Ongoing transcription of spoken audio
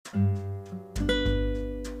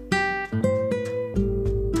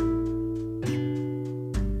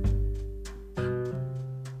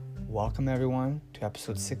Welcome everyone to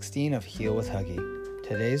episode 16 of Heal with Huggy.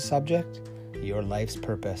 Today's subject, your life's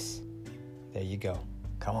purpose. There you go.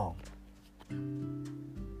 Come on.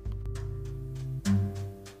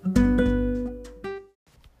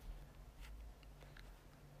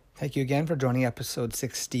 Thank you again for joining episode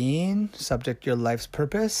 16, subject, your life's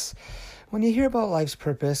purpose. When you hear about life's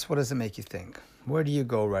purpose, what does it make you think? Where do you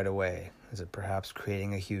go right away? Is it perhaps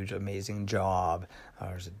creating a huge, amazing job?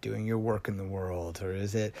 Or is it doing your work in the world? Or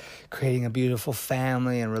is it creating a beautiful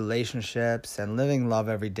family and relationships and living love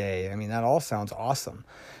every day? I mean, that all sounds awesome.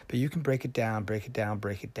 But you can break it down.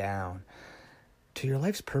 To your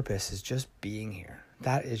life's purpose is just being here.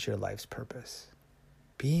 That is your life's purpose.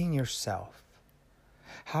 Being yourself.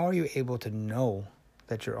 How are you able to know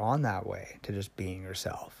that you're on that way to just being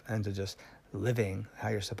yourself and to just living how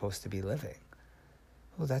you're supposed to be living?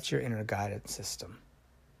 Well, that's your inner guidance system.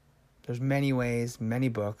 There's many ways, many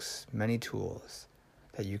books, many tools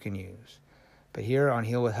that you can use. But here on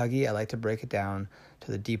Heal with Huggy, I like to break it down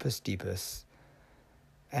to the deepest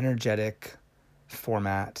energetic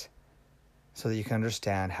format so that you can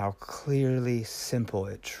understand how clearly simple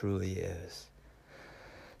it truly is.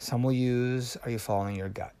 Some will use, are you following your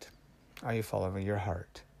gut? Are you following your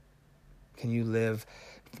heart? Can you live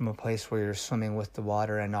from a place where you're swimming with the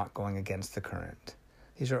water and not going against the current?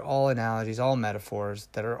 These are all analogies, all metaphors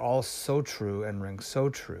that are all so true and ring so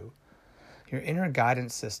true. Your inner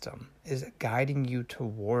guidance system is guiding you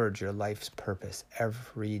towards your life's purpose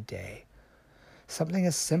every day. Something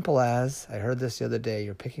as simple as, I heard this the other day,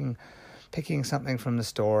 you're picking something from the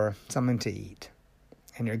store, something to eat.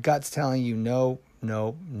 And your gut's telling you no.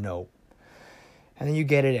 And then you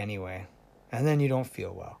get it anyway. And then you don't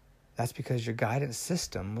feel well. That's because your guidance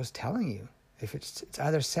system was telling you. If it's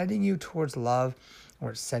either sending you towards love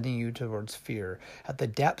or it's sending you towards fear. At the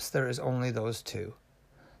depths, there is only those two.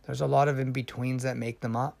 There's a lot of in-betweens that make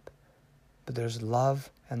them up. But there's love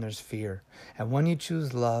and there's fear. And when you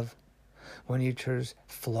choose love, when you choose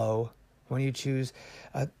flow, when you choose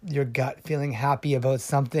your gut feeling happy about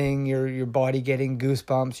something, your body getting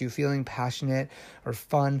goosebumps, you feeling passionate or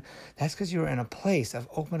fun, that's because you're in a place of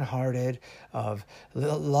open-hearted, of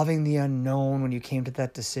loving the unknown when you came to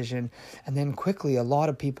that decision. And then quickly, a lot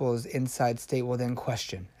of people's inside state will then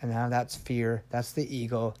question. And now that's fear, that's the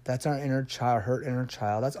ego, that's our inner child, hurt inner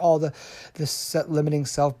child. That's all the limiting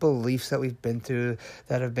self-beliefs that we've been through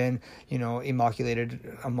that have been,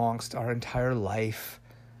 immaculated amongst our entire life.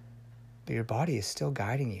 But your body is still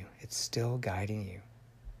guiding you. It's still guiding you.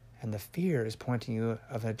 And the fear is pointing you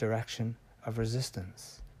of a direction of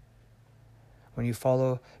resistance. When you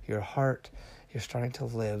follow your heart, you're starting to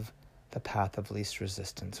live the path of least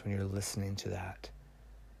resistance when you're listening to that.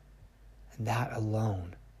 And that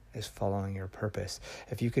alone is following your purpose.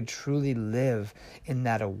 If you could truly live in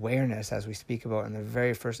that awareness, as we speak about in the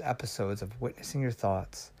very first episodes of witnessing your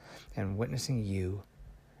thoughts and witnessing you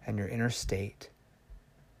and your inner state,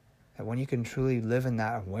 that when you can truly live in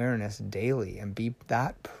that awareness daily and be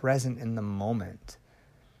that present in the moment,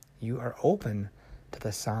 you are open to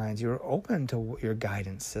the signs. You're open to your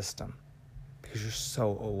guidance system because you're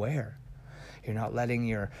so aware. You're not letting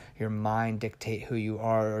your mind dictate who you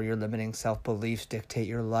are or your limiting self-beliefs dictate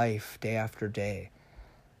your life day after day.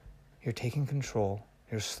 You're taking control.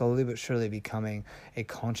 You're slowly but surely becoming a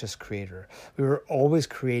conscious creator. We were always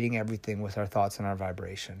creating everything with our thoughts and our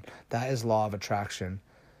vibration. That is law of attraction.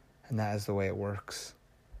 And that is the way it works.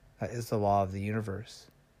 That is the law of the universe.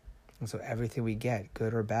 And so everything we get,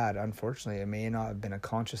 good or bad, unfortunately, it may not have been a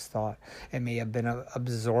conscious thought. It may have been an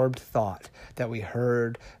absorbed thought that we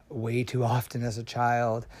heard way too often as a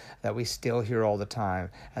child, that we still hear all the time,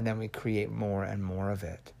 and then we create more and more of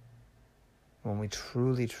it. When we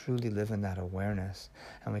truly, truly live in that awareness,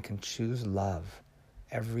 and we can choose love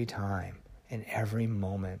every time, in every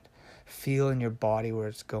moment, feel in your body where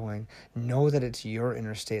it's going. Know that it's your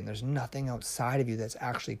inner state and there's nothing outside of you that's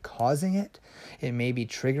actually causing it. It may be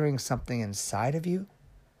triggering something inside of you,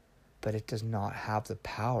 but it does not have the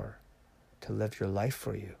power to live your life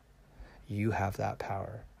for you. You have that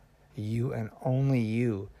power. You and only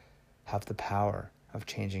you have the power of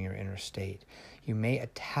changing your inner state. You may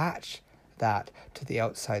attach that to the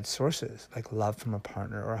outside sources, like love from a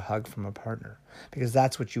partner or a hug from a partner, because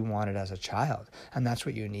that's what you wanted as a child and that's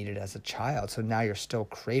what you needed as a child. So now you're still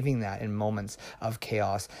craving that in moments of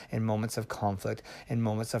chaos, in moments of conflict, in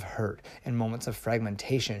moments of hurt, in moments of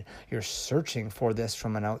fragmentation. You're searching for this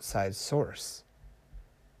from an outside source.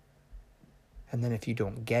 And then if you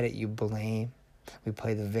don't get it, you blame. We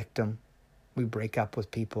play the victim. We break up with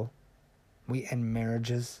people. We end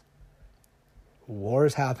marriages.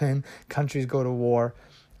 Wars happen, countries go to war,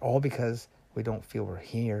 all because we don't feel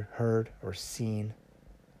we're heard or seen.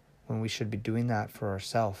 when we should be doing that for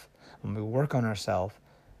ourselves. When we work on ourselves,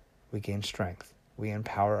 we gain strength. We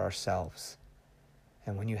empower ourselves.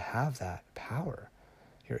 And when you have that power,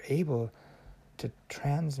 you're able to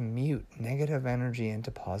transmute negative energy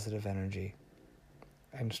into positive energy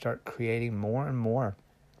and start creating more and more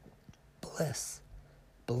bliss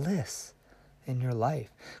in your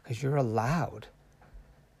life, because you're allowed.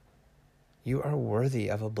 You are worthy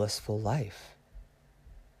of a blissful life.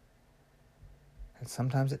 And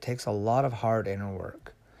sometimes it takes a lot of hard inner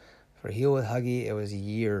work. For Heal with Huggy, it was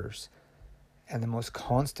years. And the most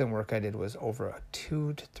constant work I did was over a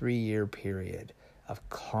 2 to 3 year period of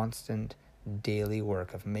constant daily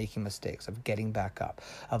work, of making mistakes, of getting back up,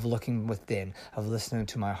 of looking within, of listening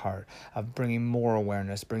to my heart, of bringing more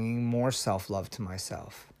awareness, bringing more self-love to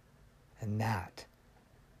myself. And that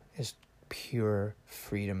is pure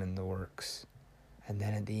freedom in the works. And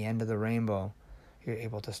then at the end of the rainbow, you're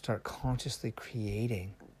able to start consciously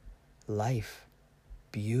creating life,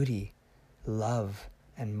 beauty, love,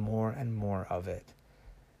 and more of it.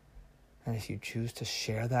 And if you choose to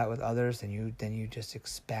share that with others, then you just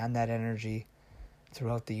expand that energy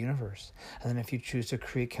throughout the universe. And then if you choose to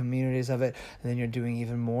create communities of it, then you're doing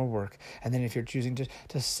even more work. And then if you're choosing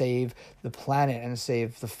to save the planet and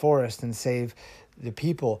save the forest and save the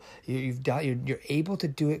people, you're able to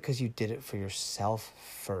do it because you did it for yourself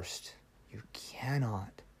first. You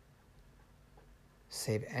cannot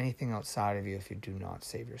save anything outside of you if you do not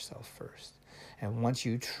save yourself first. And once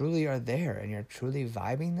you truly are there and you're truly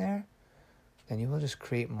vibing there, then you will just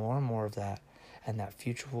create more and more of that. And that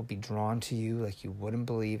future will be drawn to you like you wouldn't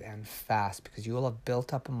believe, and fast, because you will have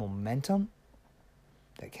built up a momentum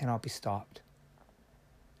that cannot be stopped.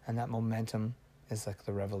 And that momentum is like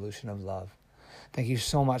the revolution of love. Thank you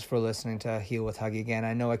so much for listening to Heal with Huggy again.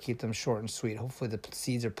 I know I keep them short and sweet. Hopefully the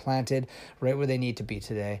seeds are planted right where they need to be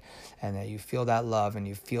today, and that you feel that love and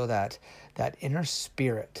you feel that inner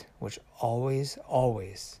spirit, which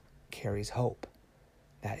always carries hope.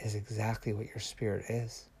 That is exactly what your spirit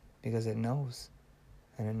is, because it knows.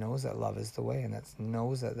 And it knows that love is the way, and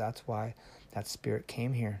that's why that spirit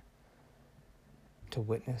came here, to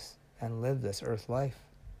witness and live this earth life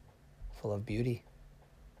full of beauty.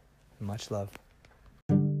 Much love.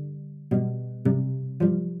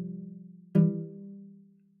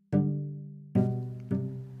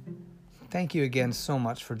 Thank you again so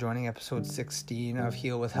much for joining episode 16 of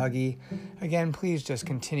Heal with Huggy. Again, please just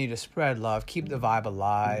continue to spread love, keep the vibe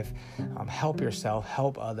alive, help yourself,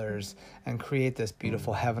 help others, and create this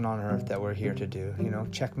beautiful heaven on earth that we're here to do.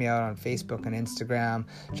 Check me out on Facebook and Instagram.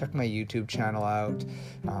 Check my YouTube channel out.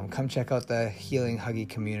 Come check out the Healing Huggy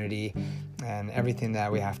community and everything that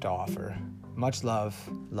we have to offer. Much love.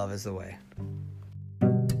 Love is the way.